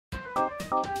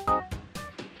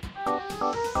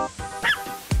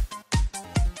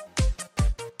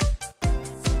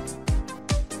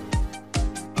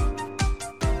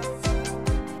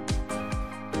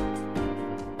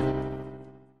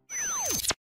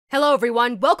Hello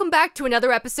everyone, welcome back to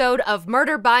another episode of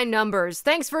Murder by Numbers.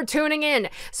 Thanks for tuning in.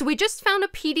 So we just found a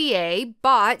PDA,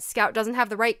 but Scout doesn't have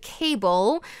the right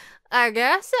cable. I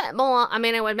guess it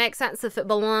it would make sense if it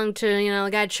belonged to, the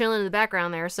guy chilling in the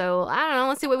background there. So, I don't know,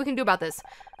 let's see what we can do about this.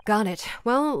 Got it.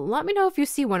 Well, let me know if you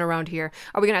see one around here.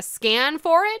 Are we gonna scan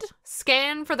for it?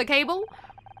 Scan for the cable?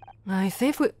 I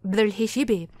think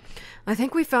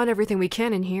we found everything we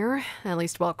can in here, at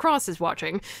least while Cross is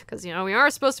watching, because, we are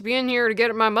supposed to be in here to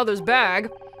get at my mother's bag.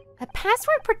 A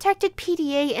password-protected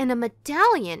PDA and a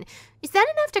medallion. Is that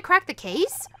enough to crack the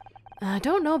case? I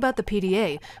don't know about the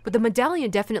PDA, but the medallion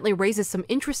definitely raises some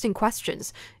interesting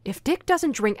questions. If Dick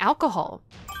doesn't drink alcohol,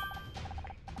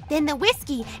 then the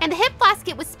whiskey and the hip flask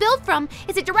it was spilled from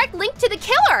is a direct link to the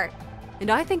killer! And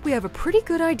I think we have a pretty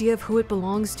good idea of who it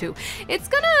belongs to. It's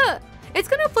gonna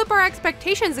flip our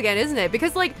expectations again, isn't it?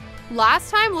 Because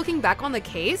last time, looking back on the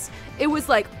case, it was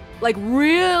like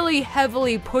really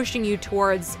heavily pushing you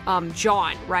towards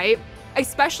John, right?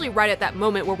 Especially right at that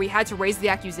moment where we had to raise the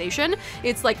accusation.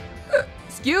 It's like,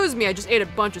 excuse me, I just ate a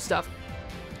bunch of stuff.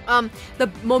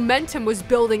 The momentum was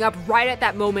building up right at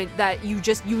that moment that you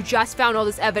just found all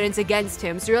this evidence against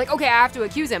him. So you're like, okay, I have to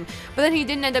accuse him. But then he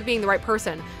didn't end up being the right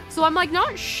person. So I'm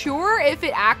not sure if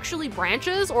it actually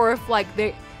branches or if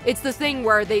it's the thing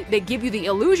where they give you the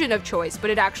illusion of choice, but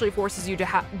it actually forces you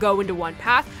to go into one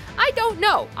path. I don't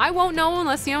know. I won't know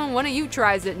unless, one of you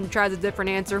tries it and tries a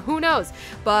different answer. Who knows?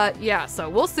 But yeah, so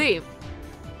we'll see.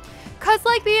 Cause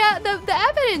the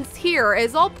evidence here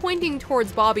is all pointing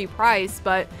towards Bobby Price,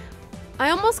 but I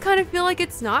almost kind of feel like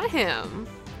it's not him.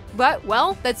 But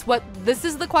well, this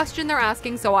is the question they're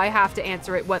asking, so I have to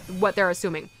answer it what they're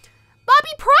assuming. Bobby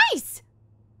Price!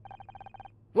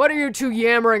 What are you two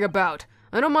yammering about?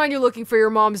 I don't mind you looking for your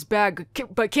mom's bag,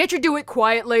 but can't you do it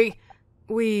quietly?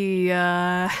 We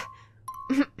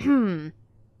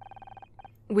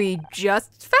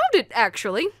just found it,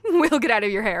 actually. We'll get out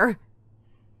of your hair.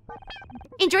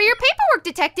 Enjoy your paperwork,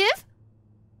 detective!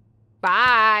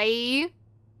 Bye!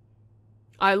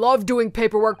 I love doing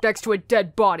paperwork next to a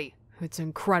dead body. It's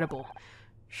incredible.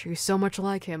 She's so much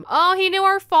like him. Oh, he knew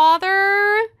our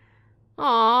father?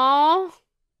 Aww.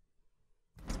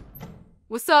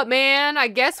 What's up, man? I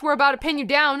guess we're about to pin you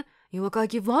down. You look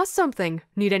like you've lost something.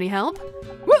 Need any help?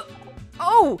 Whoa!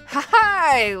 Oh,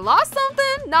 hi! Lost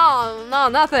something? No,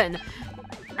 nothing.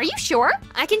 Are you sure?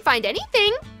 I can find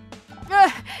anything.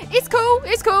 It's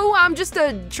cool. I'm just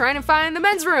trying to find the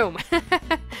men's room.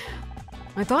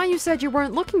 I thought you said you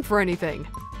weren't looking for anything.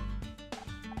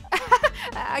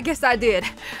 I guess I did.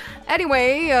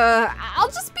 Anyway, I'll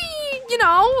just be,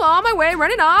 on my way,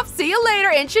 running off. See you later,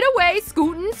 inching away,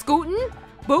 scooting,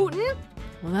 booting.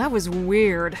 Well, that was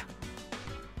weird.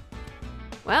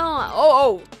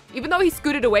 Well, even though he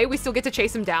scooted away, we still get to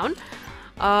chase him down.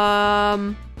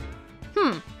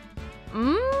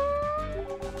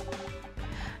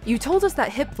 You told us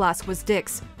that hip flask was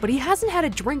Dick's, but he hasn't had a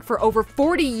drink for over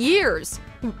 40 years.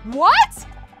 What?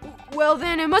 Well,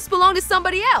 then it must belong to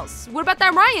somebody else. What about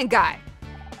that Ryan guy?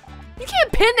 You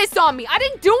can't pin this on me. I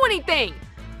didn't do anything.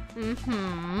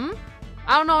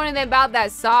 I don't know anything about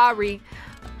that, sorry.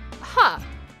 Huh.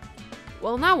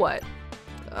 Well, now what?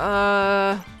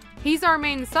 He's our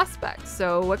main suspect,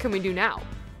 so what can we do now?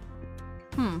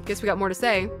 Guess we got more to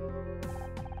say.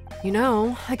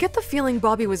 I get the feeling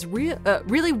Bobby was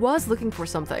really was looking for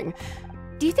something.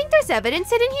 Do you think there's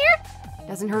evidence hidden here?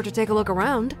 Doesn't hurt to take a look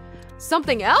around.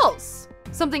 Something else?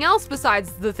 Something else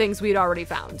besides the things we'd already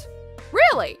found?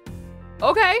 Really?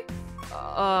 Okay.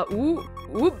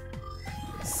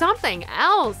 Something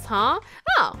else, huh?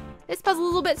 Oh, this puzzle's a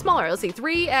little bit smaller. Let's see,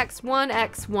 3x1,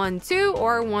 x1, 2,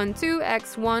 or 1, 2,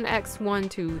 x1, x1,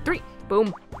 2, 3.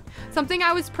 Boom. Something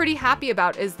I was pretty happy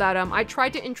about is that I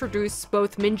tried to introduce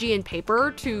both Minji and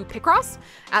Paper to Picross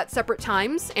at separate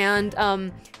times, and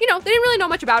they didn't really know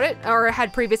much about it or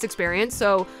had previous experience,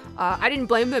 so I didn't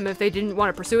blame them if they didn't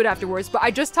want to pursue it afterwards. But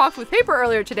I just talked with Paper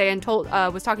earlier today and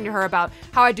was talking to her about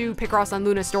how I do Picross on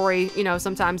Luna's story,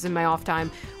 sometimes in my off time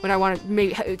when I want to,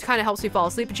 maybe it kind of helps me fall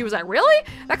asleep, and she was like, really?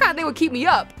 That kind of thing would keep me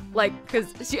up.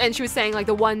 She was saying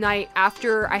the one night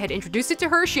after I had introduced it to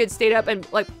her, she had stayed up and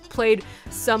played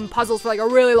some puzzles for a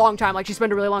really long time. She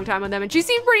spent a really long time on them, and she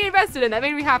seemed pretty invested in that.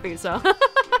 Made me happy, so.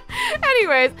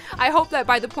 Anyways, I hope that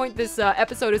by the point this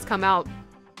episode has come out,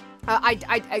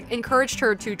 I encouraged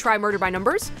her to try Murder by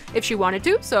Numbers if she wanted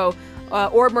to, so,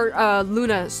 or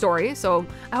Luna story, so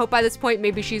I hope by this point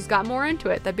maybe she's got more into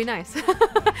it. That'd be nice.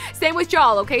 Same with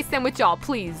y'all, okay? Same with y'all,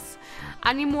 please.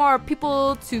 I need more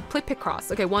people to play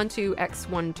Picross. Okay, 1, 2, x,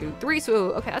 1, 2, 3. So,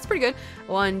 okay, that's pretty good.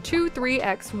 1, 2, 3,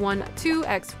 x, 1, 2,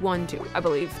 x, 1, 2. I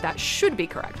believe that should be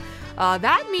correct.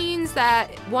 That means that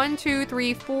 1, 2,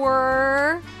 3,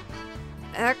 4,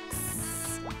 X,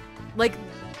 like,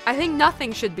 I think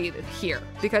nothing should be here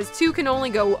because 2 can only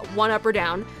go 1 up or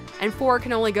down and 4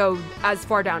 can only go as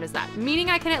far down as that, meaning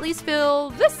I can at least fill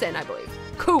this in, I believe.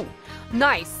 Cool.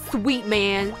 Nice. Sweet,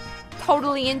 man.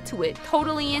 Totally into it.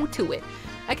 Totally into it.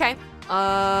 Okay.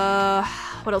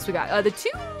 What else we got? The 2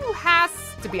 has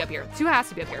to be up here. 2 has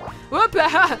to be up here. Whoop!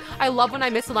 I love when I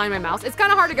misalign my mouse. It's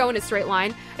kind of hard to go in a straight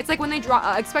line. It's like when they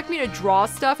expect me to draw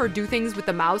stuff or do things with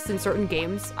the mouse in certain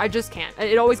games. I just can't.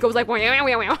 It always goes like,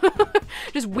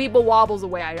 just weeble wobbles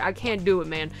away. I can't do it,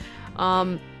 man.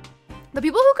 The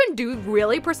people who can do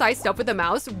really precise stuff with the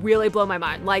mouse really blow my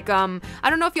mind. Like, I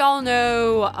don't know if y'all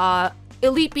know,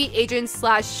 Elite Beat Agents /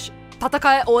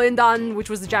 Tatakae Oendan, which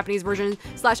was the Japanese version,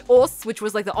 / OS, which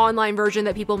was like the online version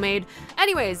that people made.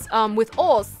 Anyways, with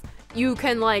OS, you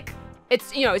can like,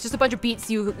 it's, you know, it's just a bunch of beats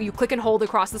you click and hold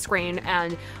across the screen,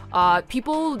 and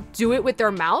people do it with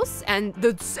their mouse, and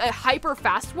the hyper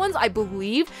fast ones, I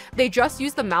believe, they just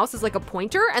use the mouse as like a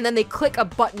pointer, and then they click a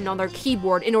button on their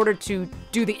keyboard in order to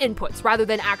do the inputs, rather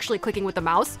than actually clicking with the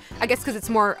mouse. I guess because it's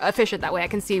more efficient that way. I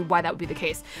can see why that would be the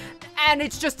case. And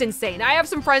it's just insane. I have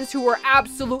some friends who are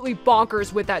absolutely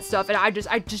bonkers with that stuff, and I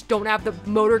just don't have the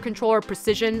motor control or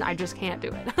precision. I just can't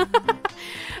do it.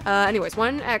 Anyways,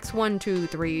 1x 1 2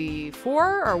 3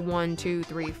 4 or 1 2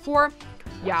 3 4.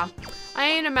 Yeah, I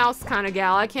ain't a mouse kind of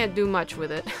gal. I can't do much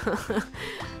with it.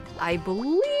 I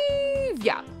believe,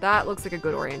 yeah, that looks like a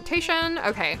good orientation.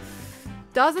 Okay,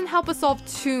 doesn't help us solve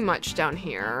too much down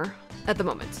here at the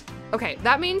moment. Okay,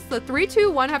 that means the 3, 2,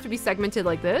 1 have to be segmented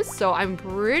like this. So I'm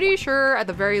pretty sure at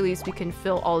the very least we can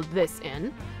fill all this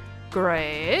in.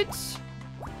 Great.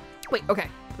 Wait, okay,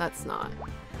 that's not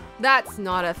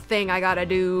a thing I gotta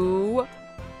do.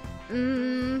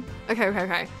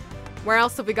 Okay. Where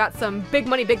else have we got some big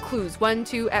money, big clues? 1,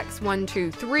 2, X, 1, 2,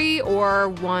 3, or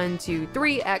 1, 2,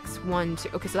 3, X, 1, 2.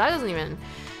 Okay, so that doesn't even,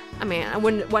 I mean, I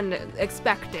wasn't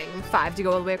expecting 5 to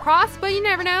go all the way across, but you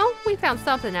never know. We found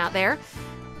something out there.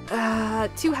 2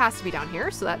 has to be down here,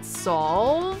 so that's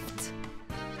solved.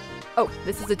 Oh,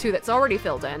 this is a 2 that's already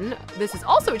filled in. This is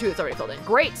also a 2 that's already filled in.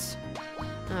 Great.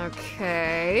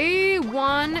 Okay,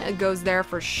 1 goes there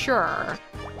for sure.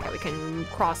 Okay, we can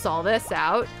cross all this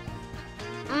out.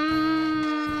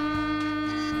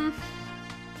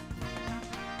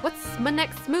 What's my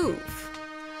next move?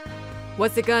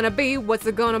 What's it gonna be? What's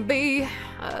it gonna be?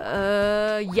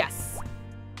 Yes.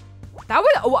 That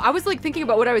was, oh, I was like thinking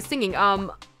about what I was singing.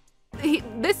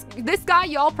 This guy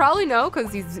y'all probably know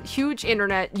because he's a huge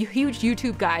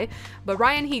YouTube guy, but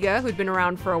Ryan Higa, who'd been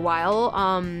around for a while,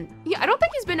 yeah, I don't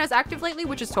think he's been as active lately,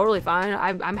 which is totally fine.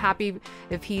 I'm happy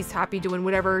if he's happy doing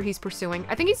whatever he's pursuing.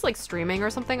 I think he's like streaming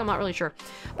or something, I'm not really sure.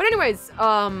 But anyways,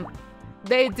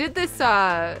 they did this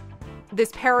this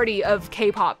parody of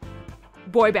K-pop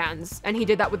boy bands, and he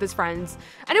did that with his friends,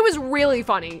 and it was really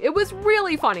funny. It was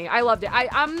really funny. I loved it.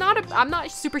 I'm not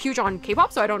super huge on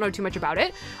K-pop, so I don't know too much about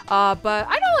it, but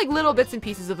I know like little bits and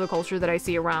pieces of the culture that I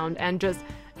see around, and just,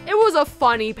 it was a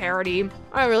funny parody.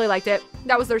 I really liked it.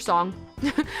 That was their song.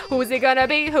 Who's it gonna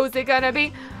be? Who's it gonna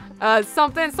be?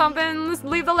 Something,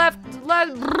 leave the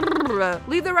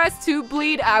rest to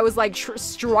bleed. I was like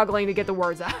struggling to get the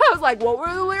words out. I was like, what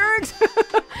were the lyrics?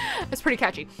 It's pretty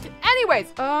catchy.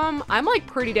 Anyways, I'm like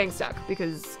pretty dang stuck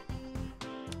because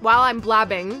while I'm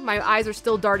blabbing, my eyes are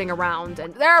still darting around,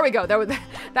 and there we go.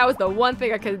 That was the one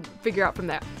thing I could figure out from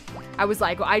there. I was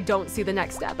like, well, I don't see the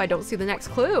next step. I don't see the next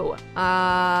clue.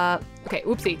 Okay,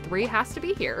 oopsie, 3 has to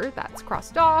be here. That's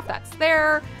crossed off, that's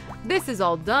there. This is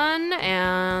all done,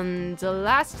 and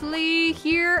lastly,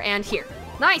 here and here.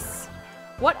 Nice!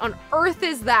 What on earth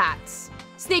is that?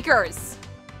 Sneakers.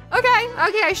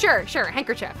 Okay, sure,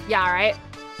 handkerchief. Yeah, all right.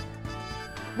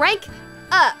 Rank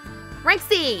up. Rank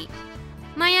C.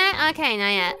 Not yet? Okay, not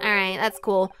yet. All right, that's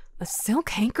cool. A silk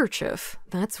handkerchief.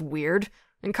 That's weird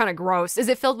and kind of gross. Is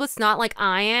it filled with snot like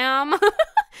I am?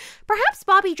 Perhaps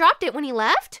Bobby dropped it when he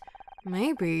left?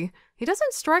 Maybe. He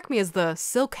doesn't strike me as the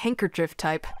silk handkerchief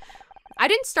type. I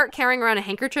didn't start carrying around a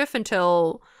handkerchief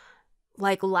until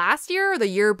like last year or the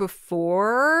year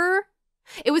before.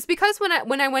 It was because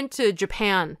when I went to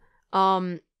Japan,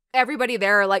 everybody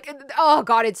there, like, oh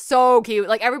god, it's so cute.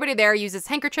 Like, everybody there uses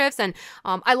handkerchiefs, and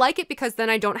I like it because then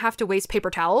I don't have to waste paper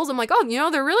towels. I'm like, oh, you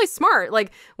know, they're really smart.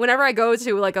 Like, whenever I go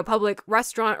to like a public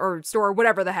restaurant or store or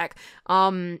whatever the heck,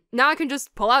 now I can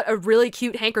just pull out a really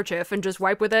cute handkerchief and just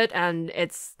wipe with it, and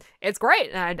it's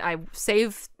great. And I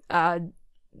save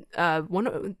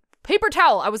paper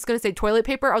towel. I was gonna say toilet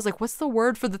paper. I was like, what's the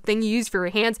word for the thing you use for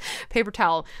your hands? Paper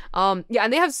towel. Yeah,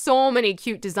 and they have so many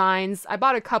cute designs. I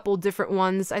bought a couple different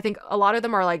ones. I think a lot of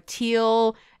them are like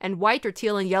teal and white or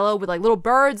teal and yellow with like little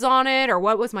birds on it, or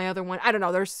what was my other one? I don't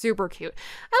know. They're super cute.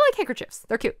 I like handkerchiefs.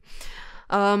 They're cute.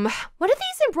 What do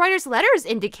these embroidered letters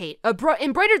indicate?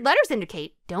 Embroidered letters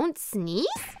indicate. Don't sneeze?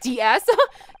 DS?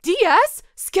 DS?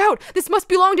 Scout, this must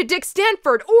belong to Dick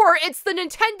Stanford, or it's the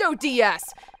Nintendo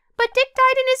DS. But Dick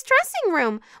died in his dressing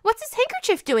room. What's his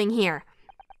handkerchief doing here?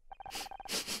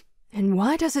 And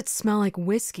why does it smell like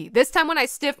whiskey? This time when I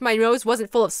sniffed, my nose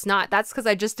wasn't full of snot. That's because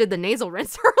I just did the nasal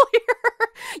rinse earlier.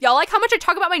 Y'all like how much I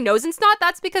talk about my nose and snot?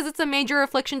 That's because it's a major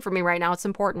affliction for me right now. It's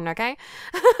important, okay?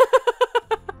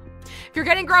 If you're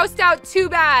getting grossed out, too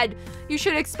bad. You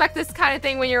should expect this kind of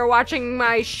thing when you're watching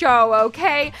my show,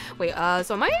 okay? Wait,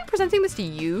 so am I presenting this to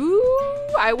you?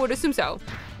 I would assume so.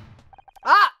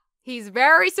 Ah, he's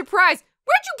very surprised.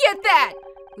 Where'd you get that?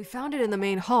 We found it in the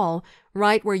main hall,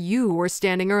 right where you were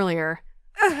standing earlier.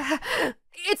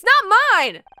 It's not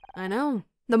mine! I know.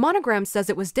 The monogram says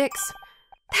it was Dick's.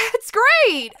 That's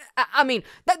great! I mean,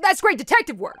 that's great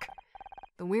detective work.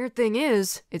 The weird thing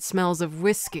is, it smells of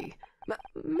whiskey.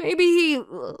 Maybe he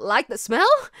liked the smell?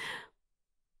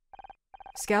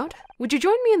 Scout, would you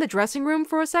join me in the dressing room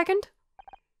for a second?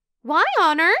 Why,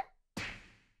 Honor?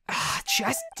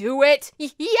 Just do it!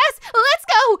 Yes, let's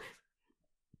go!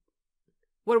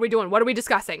 What are we doing? What are we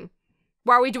discussing?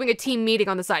 Why are we doing a team meeting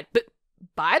on the side? But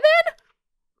bye then?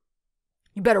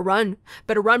 You better run.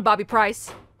 Better run, Bobby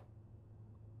Price.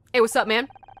 Hey, what's up, man?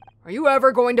 Are you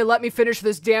ever going to let me finish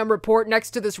this damn report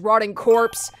next to this rotting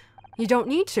corpse? You don't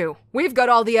need to. We've got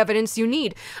all the evidence you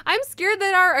need. I'm scared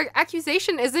that our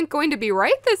accusation isn't going to be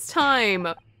right this time.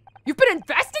 You've been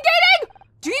investigating?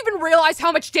 Do you even realize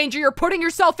how much danger you're putting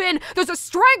yourself in? There's a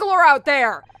strangler out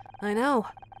there! I know.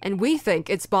 And we think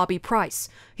it's Bobby Price.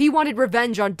 He wanted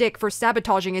revenge on Dick for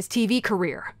sabotaging his TV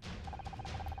career.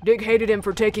 Dick hated him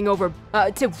for taking over,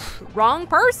 wrong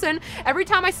person. Every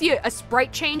time I see a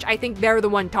sprite change, I think they're the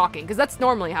one talking, because that's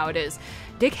normally how it is.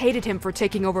 Dick hated him for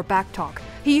taking over Backtalk.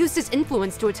 He used his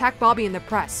influence to attack Bobby in the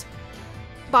press.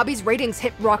 Bobby's ratings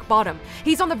hit rock bottom.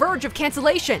 He's on the verge of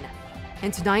cancellation.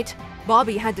 And tonight,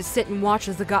 Bobby had to sit and watch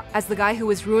as the guy who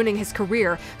was ruining his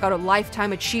career got a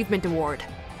Lifetime Achievement Award.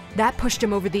 That pushed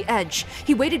him over the edge.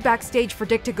 He waited backstage for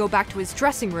Dick to go back to his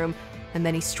dressing room, and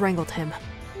then he strangled him.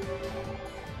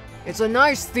 It's a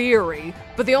nice theory,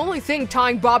 but the only thing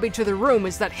tying Bobby to the room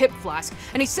is that hip flask,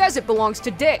 and he says it belongs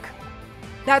to Dick.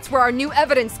 That's where our new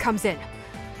evidence comes in.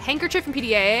 Handkerchief and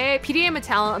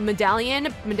PDA medallion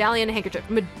and handkerchief.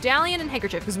 Medallion and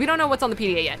handkerchief, because we don't know what's on the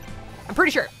PDA yet. I'm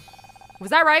pretty sure. Was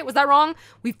that right? Was that wrong?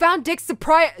 We found Dick's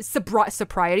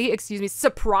sobriety, excuse me.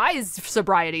 Surprise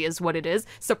sobriety is what it is.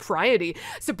 Sobriety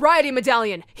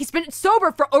medallion. He's been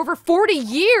sober for over 40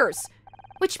 years.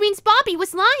 Which means Bobby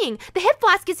was lying. The hip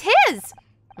flask is his.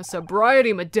 A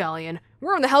sobriety medallion?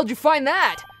 Where in the hell did you find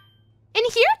that? In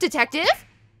here, detective.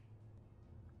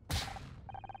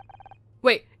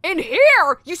 Wait, in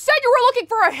here? You said you were looking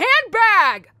for a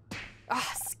handbag!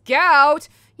 Scout.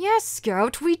 Yes,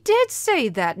 Scout, we did say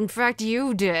that. In fact,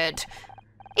 you did.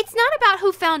 It's not about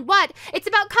who found what. It's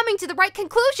about coming to the right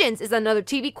conclusions. Is that another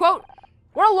TV quote?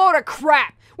 What a load of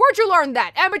crap. Where'd you learn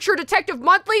that? Amateur Detective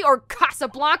Monthly or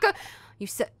Casablanca? You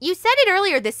said it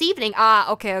earlier this evening.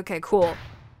 Okay, cool.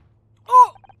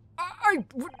 Oh,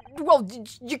 well,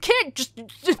 you can't just...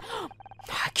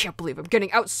 I can't believe I'm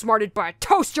getting outsmarted by a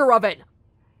toaster oven.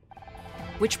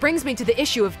 Which brings me to the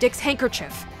issue of Dick's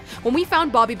handkerchief. When we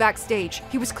found Bobby backstage,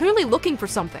 he was clearly looking for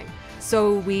something.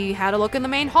 So we had a look in the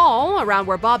main hall, around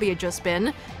where Bobby had just been.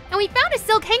 And we found a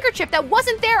silk handkerchief that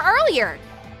wasn't there earlier.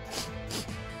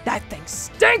 That thing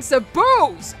stinks of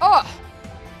booze! Ugh!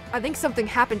 I think something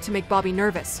happened to make Bobby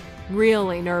nervous.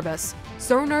 Really nervous.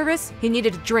 So nervous, he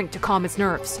needed a drink to calm his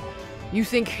nerves. You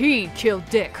think he killed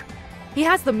Dick? He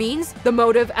has the means, the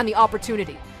motive, and the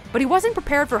opportunity. But he wasn't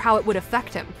prepared for how it would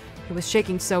affect him. He was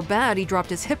shaking so bad he dropped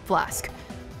his hip flask.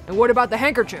 And what about the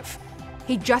handkerchief?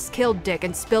 He just killed Dick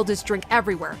and spilled his drink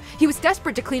everywhere. He was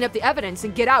desperate to clean up the evidence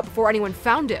and get out before anyone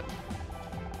found him.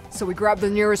 So he grabbed the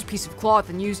nearest piece of cloth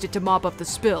and used it to mop up the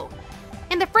spill.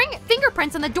 And the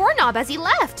fingerprints on the doorknob as he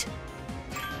left.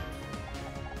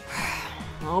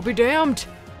 I'll be damned.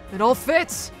 It all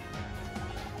fits.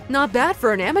 Not bad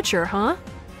for an amateur, huh?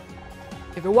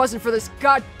 If it wasn't for this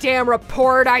goddamn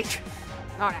report,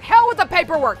 Oh, to hell with the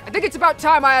paperwork! I think it's about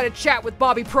time I had a chat with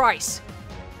Bobby Price.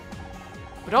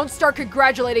 But don't start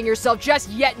congratulating yourself just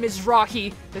yet, Ms.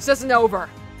 Rocky. This isn't over.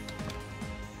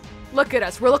 Look at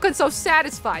us. We're looking so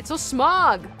satisfied, so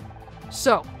smug.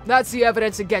 So, that's the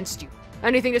evidence against you.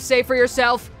 Anything to say for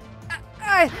yourself?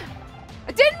 I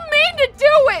didn't mean to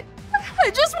do it. I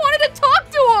just wanted to talk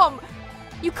to him.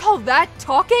 You call that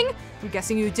talking? I'm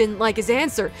guessing you didn't like his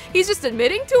answer. He's just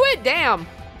admitting to it? Damn.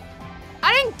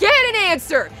 I didn't get an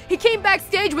answer. He came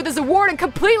backstage with his award and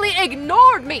completely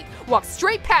ignored me. Walked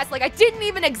straight past like I didn't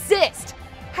even exist.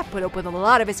 I've put up with a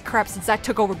lot of his crap since I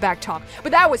took over Back Talk,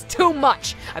 but that was too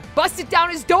much. I busted down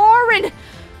his door and...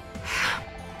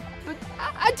 But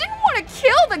I didn't want to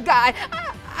kill the guy.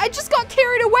 I just got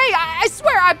carried away. I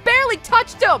swear, I barely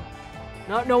touched him.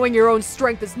 Not knowing your own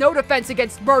strength is no defense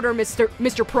against murder,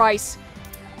 Mr. Price.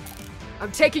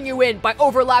 I'm taking you in by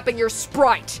overlapping your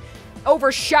sprite,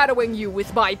 overshadowing you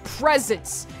with my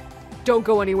presence. Don't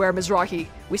go anywhere, Mizrahi.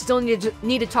 We still need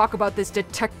to talk about this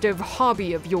detective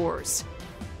hobby of yours.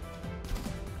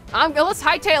 Let's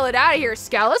hightail it out of here,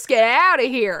 Scout. Let's get out of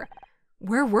here.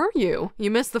 Where were you? You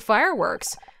missed the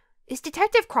fireworks. Is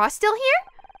Detective Cross still here?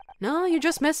 No, you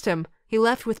just missed him. He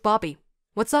left with Bobby.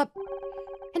 What's up?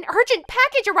 An urgent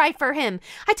package arrived for him.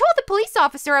 I told the police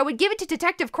officer I would give it to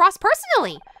Detective Cross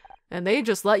personally. And they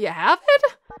just let you have it?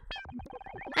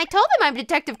 I told them I'm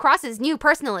Detective Cross's new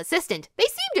personal assistant. They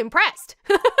seemed impressed.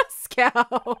 Scout,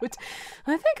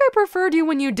 I think I preferred you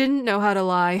when you didn't know how to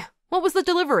lie. What was the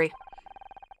delivery?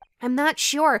 I'm not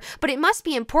sure, but it must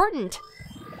be important.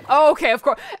 Oh, okay, of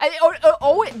course.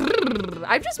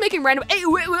 I'm just making random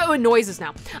noises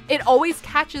now. It always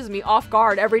catches me off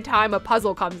guard every time a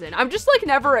puzzle comes in. I'm just like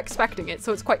never expecting it,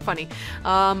 so it's quite funny.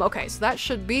 Okay, so that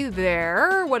should be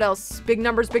there. What else? Big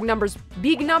numbers, big numbers,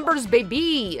 big numbers,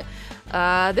 baby.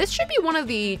 This should be one of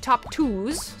the top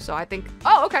 2s, so I think,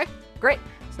 oh, okay, great.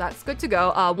 So that's good to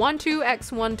go. 1, 2,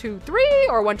 X, 1, 2, 3,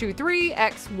 or 1, 2, 3,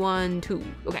 X, 1, 2.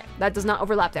 Okay, that does not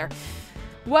overlap there.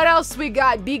 What else we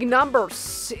got? Big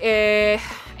numbers.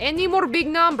 Any more big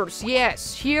numbers?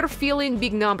 Yes, here feeling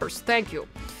big numbers. Thank you.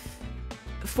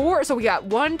 4, so we got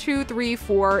 1, 2, 3,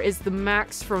 4 is the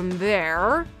max from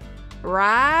there.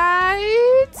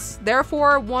 Right?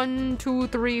 Therefore, 1, 2,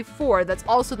 3, 4, that's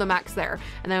also the max there.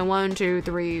 And then 1, 2,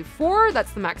 3, 4,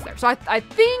 that's the max there. So I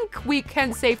think we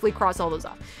can safely cross all those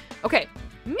off. Okay,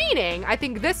 meaning I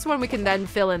think this one we can then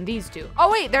fill in these 2.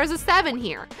 Oh wait, there's a 7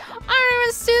 here.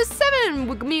 I see a 7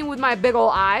 with me with my big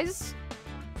ol' eyes.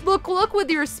 Look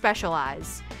with your special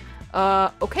eyes.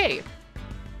 Okay.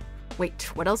 Wait,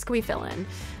 what else can we fill in?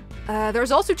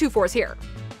 There's also 2 4s here.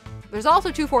 There's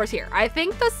also 2 4s here. I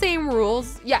think the same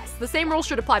rules, yes, the same rules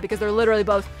should apply because they're literally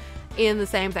both in the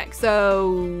same thing.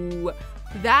 So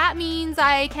that means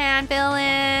I can fill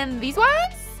in these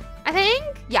ones, I think.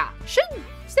 Yeah,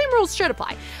 same rules should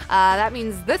apply. That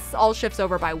means this all shifts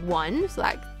over by 1, so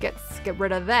that get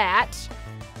rid of that.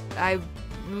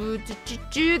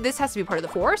 This has to be part of the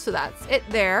 4, so that's it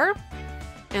there.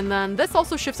 And then this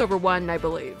also shifts over 1, I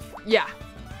believe.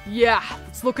 Yeah,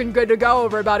 it's looking good to go,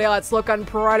 everybody. It's looking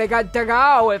pretty good to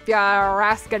go, if you're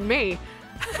asking me.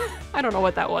 I don't know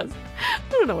what that was.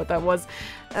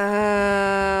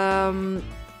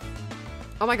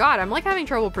 Oh my god, I'm like having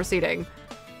trouble proceeding.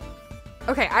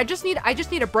 Okay, I just need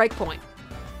a break point.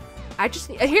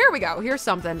 Here we go. Here's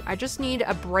something. I just need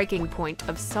a breaking point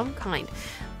of some kind.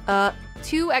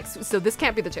 2x, so this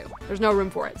can't be the 2. There's no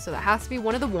room for it. So that has to be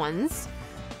one of the 1s.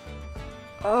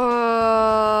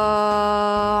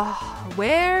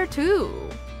 Where to?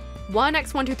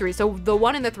 1x, 1, 2, 3. So the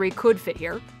 1 and the 3 could fit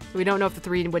here. We don't know if the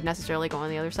 3 would necessarily go on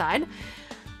the other side.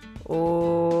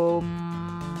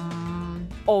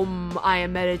 I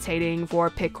am meditating for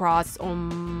Picross.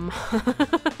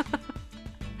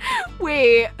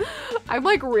 Wait, I'm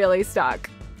like really stuck.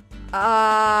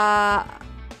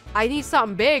 I need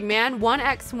something big, man.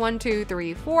 1x, 1, 2,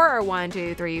 3, 4, or 1,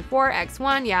 2, 3, 4,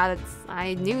 x1. Yeah,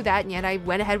 I knew that, and yet I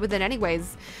went ahead with it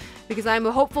anyways because I'm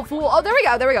a hopeful fool. Oh, there we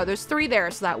go. There's 3 there,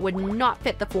 so that would not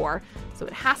fit the 4. So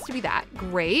it has to be that.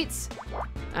 Great.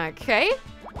 Okay.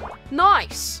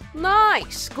 Nice.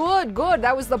 Good.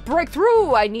 That was the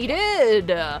breakthrough I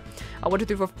needed. 1, 2,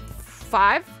 3, 4,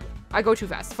 5. I go too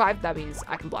fast. 5, that means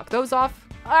I can block those off.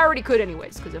 I already could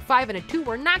anyways, because a 5 and a 2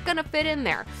 were not gonna fit in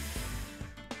there.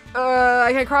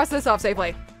 I can cross this off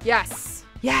safely. Yes.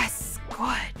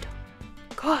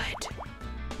 Good.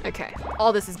 Okay,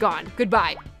 all this is gone.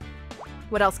 Goodbye.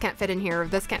 What else can't fit in here?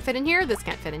 This can't fit in here. This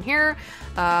can't fit in here.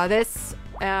 Whoa,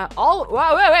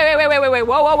 wait.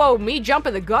 Whoa. Me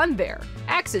jumping the gun there.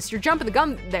 Axus, you're jumping the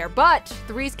gun there, but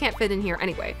 3s can't fit in here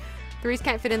anyway. 3s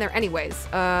can't fit in there anyways.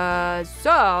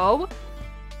 So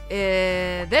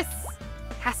this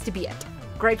has to be it.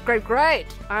 Great.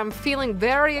 I'm feeling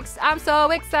I'm so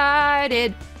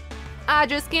excited. I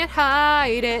just can't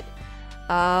hide it.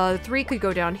 3 could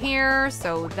go down here,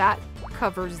 so that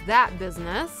covers that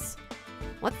business.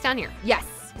 What's down here?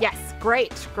 Yes. Yes,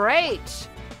 great, great.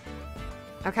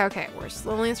 Okay, we're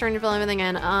slowly starting to fill everything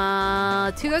in. 2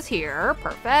 goes here,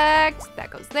 perfect. That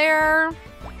goes there.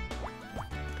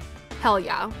 Hell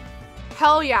yeah.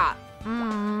 Hell yeah.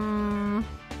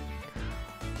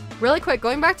 Really quick,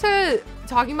 going back to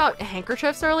talking about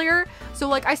handkerchiefs earlier. So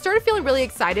like I started feeling really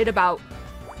excited about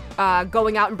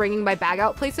going out and bringing my bag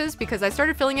out places because I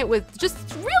started filling it with just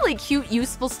really cute,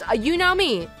 useful stuff. You know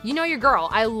me, you know your girl.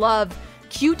 I love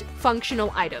cute,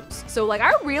 functional items. So like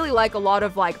I really like a lot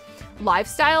of like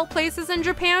lifestyle places in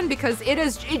Japan because it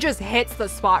just hits the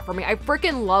spot for me. I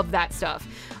freaking love that stuff.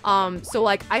 So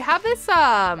like I have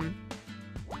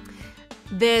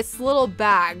this little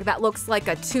bag that looks like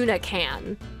a tuna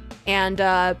can, and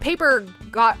paper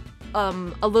got a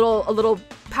little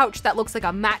pouch that looks like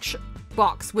a match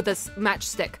box with a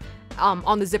matchstick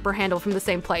on the zipper handle from the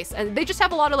same place, and they just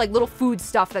have a lot of like little food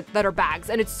stuff that are bags,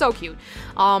 and it's so cute.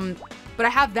 But I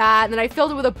have that, and then I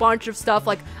filled it with a bunch of stuff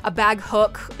like a bag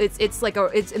hook. It's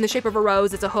in the shape of a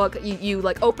rose. It's a hook. You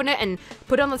like open it and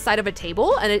put it on the side of a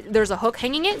table, and there's a hook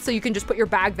hanging it, so you can just put your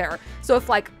bag there. So if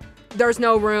like there's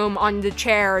no room on the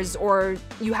chairs or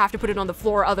you have to put it on the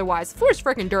floor otherwise. The floor's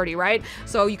freaking dirty, right?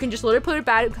 So you can just literally put a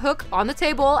bag hook on the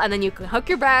table and then you can hook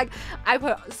your bag. I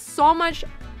put so much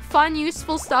fun,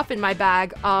 useful stuff in my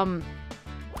bag. And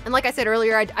like I said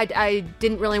earlier, I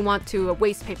didn't really want to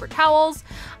waste paper towels.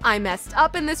 I messed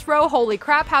up in this row. Holy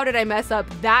crap, how did I mess up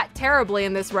that terribly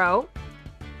in this row?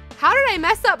 How did I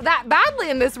mess up that badly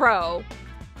in this row?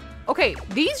 Okay,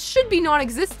 these should be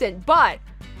non-existent, but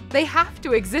they have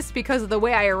to exist because of the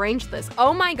way I arranged this.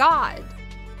 Oh my god.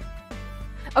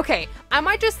 Okay, I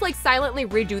might just like silently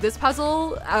redo this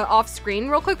puzzle off screen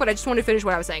real quick, but I just want to finish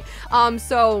what I was saying.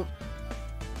 So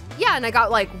yeah, and I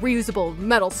got like reusable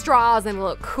metal straws and they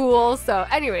look cool. So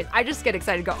anyways, I just get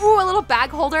excited to go, ooh, a little bag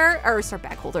holder, or sorry,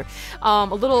 bag holder, a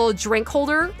little drink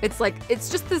holder. It's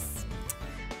just this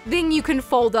thing you can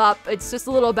fold up. It's just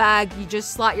a little bag. You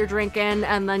just slot your drink in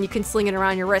and then you can sling it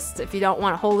around your wrist if you don't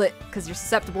want to hold it because you're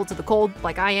susceptible to the cold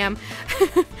like I am.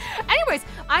 Anyways,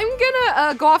 I'm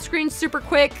gonna go off screen super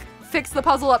quick, fix the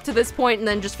puzzle up to this point, and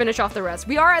then just finish off the rest.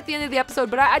 We are at the end of the episode,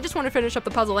 but I just want to finish up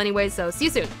the puzzle anyway, so see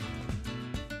you soon.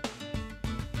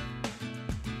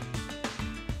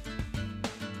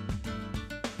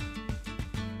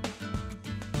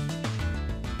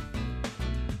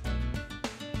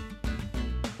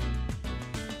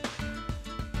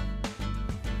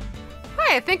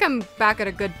 I think I'm back at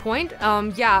a good point.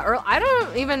 Yeah, I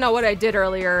don't even know what I did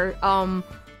earlier.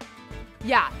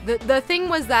 Yeah, the thing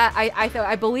was that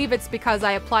I believe it's because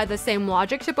I applied the same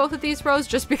logic to both of these rows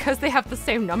just because they have the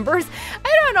same numbers.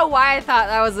 I don't know why I thought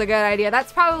that was a good idea.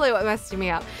 That's probably what messed me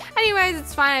up. Anyways,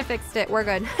 it's fine. I fixed it. We're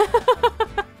good.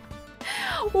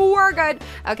 We're good.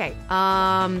 Okay.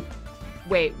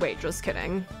 Wait, just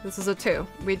kidding. This is a 2.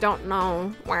 We don't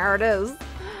know where it is.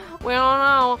 We don't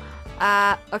know.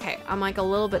 Okay, I'm like a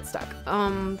little bit stuck.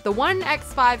 The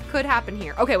 1x5 could happen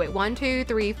here. Okay, wait, 1, 2,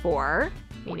 3, 4,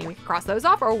 meaning we can cross those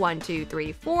off, or 1, 2,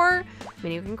 3, 4,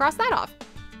 meaning we can cross that off.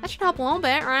 That should help a little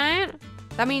bit, right?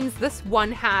 That means this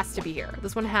one has to be here.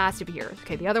 This one has to be here.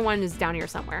 Okay, the other one is down here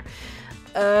somewhere.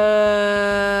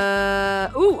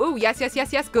 Ooh, yes, good.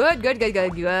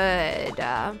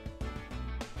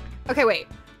 Okay, wait.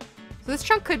 So this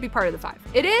chunk could be part of the 5.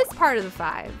 It is part of the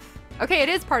 5. Okay, it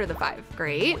is part of the 5.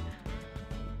 Great.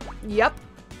 Yep.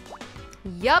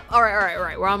 All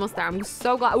right. We're almost there. I'm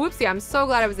so glad. Whoopsie. I'm so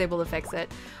glad I was able to fix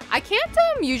it. I can't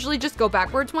usually just go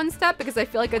backwards one step because I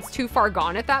feel like it's too far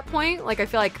gone at that point. Like I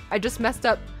feel like I just messed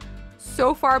up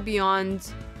so far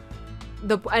beyond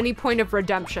any point of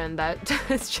redemption that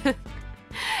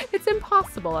it's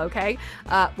impossible. Okay.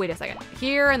 Wait a second.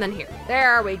 Here and then here.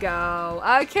 There we go.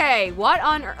 Okay. What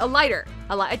on earth? A lighter.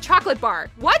 A chocolate bar.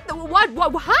 What?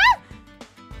 Huh?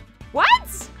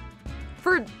 What?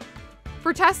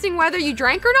 For testing whether you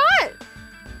drank or not?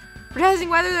 For testing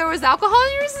whether there was alcohol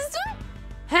in your system?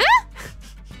 Huh?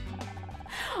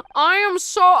 I am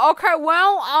so, okay,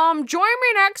 well, join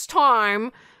me next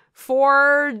time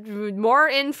for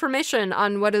more information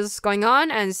on what is going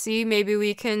on and see, maybe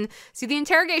we can see the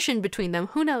interrogation between them.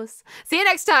 Who knows? See you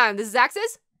next time. This is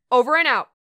Axus, over and out.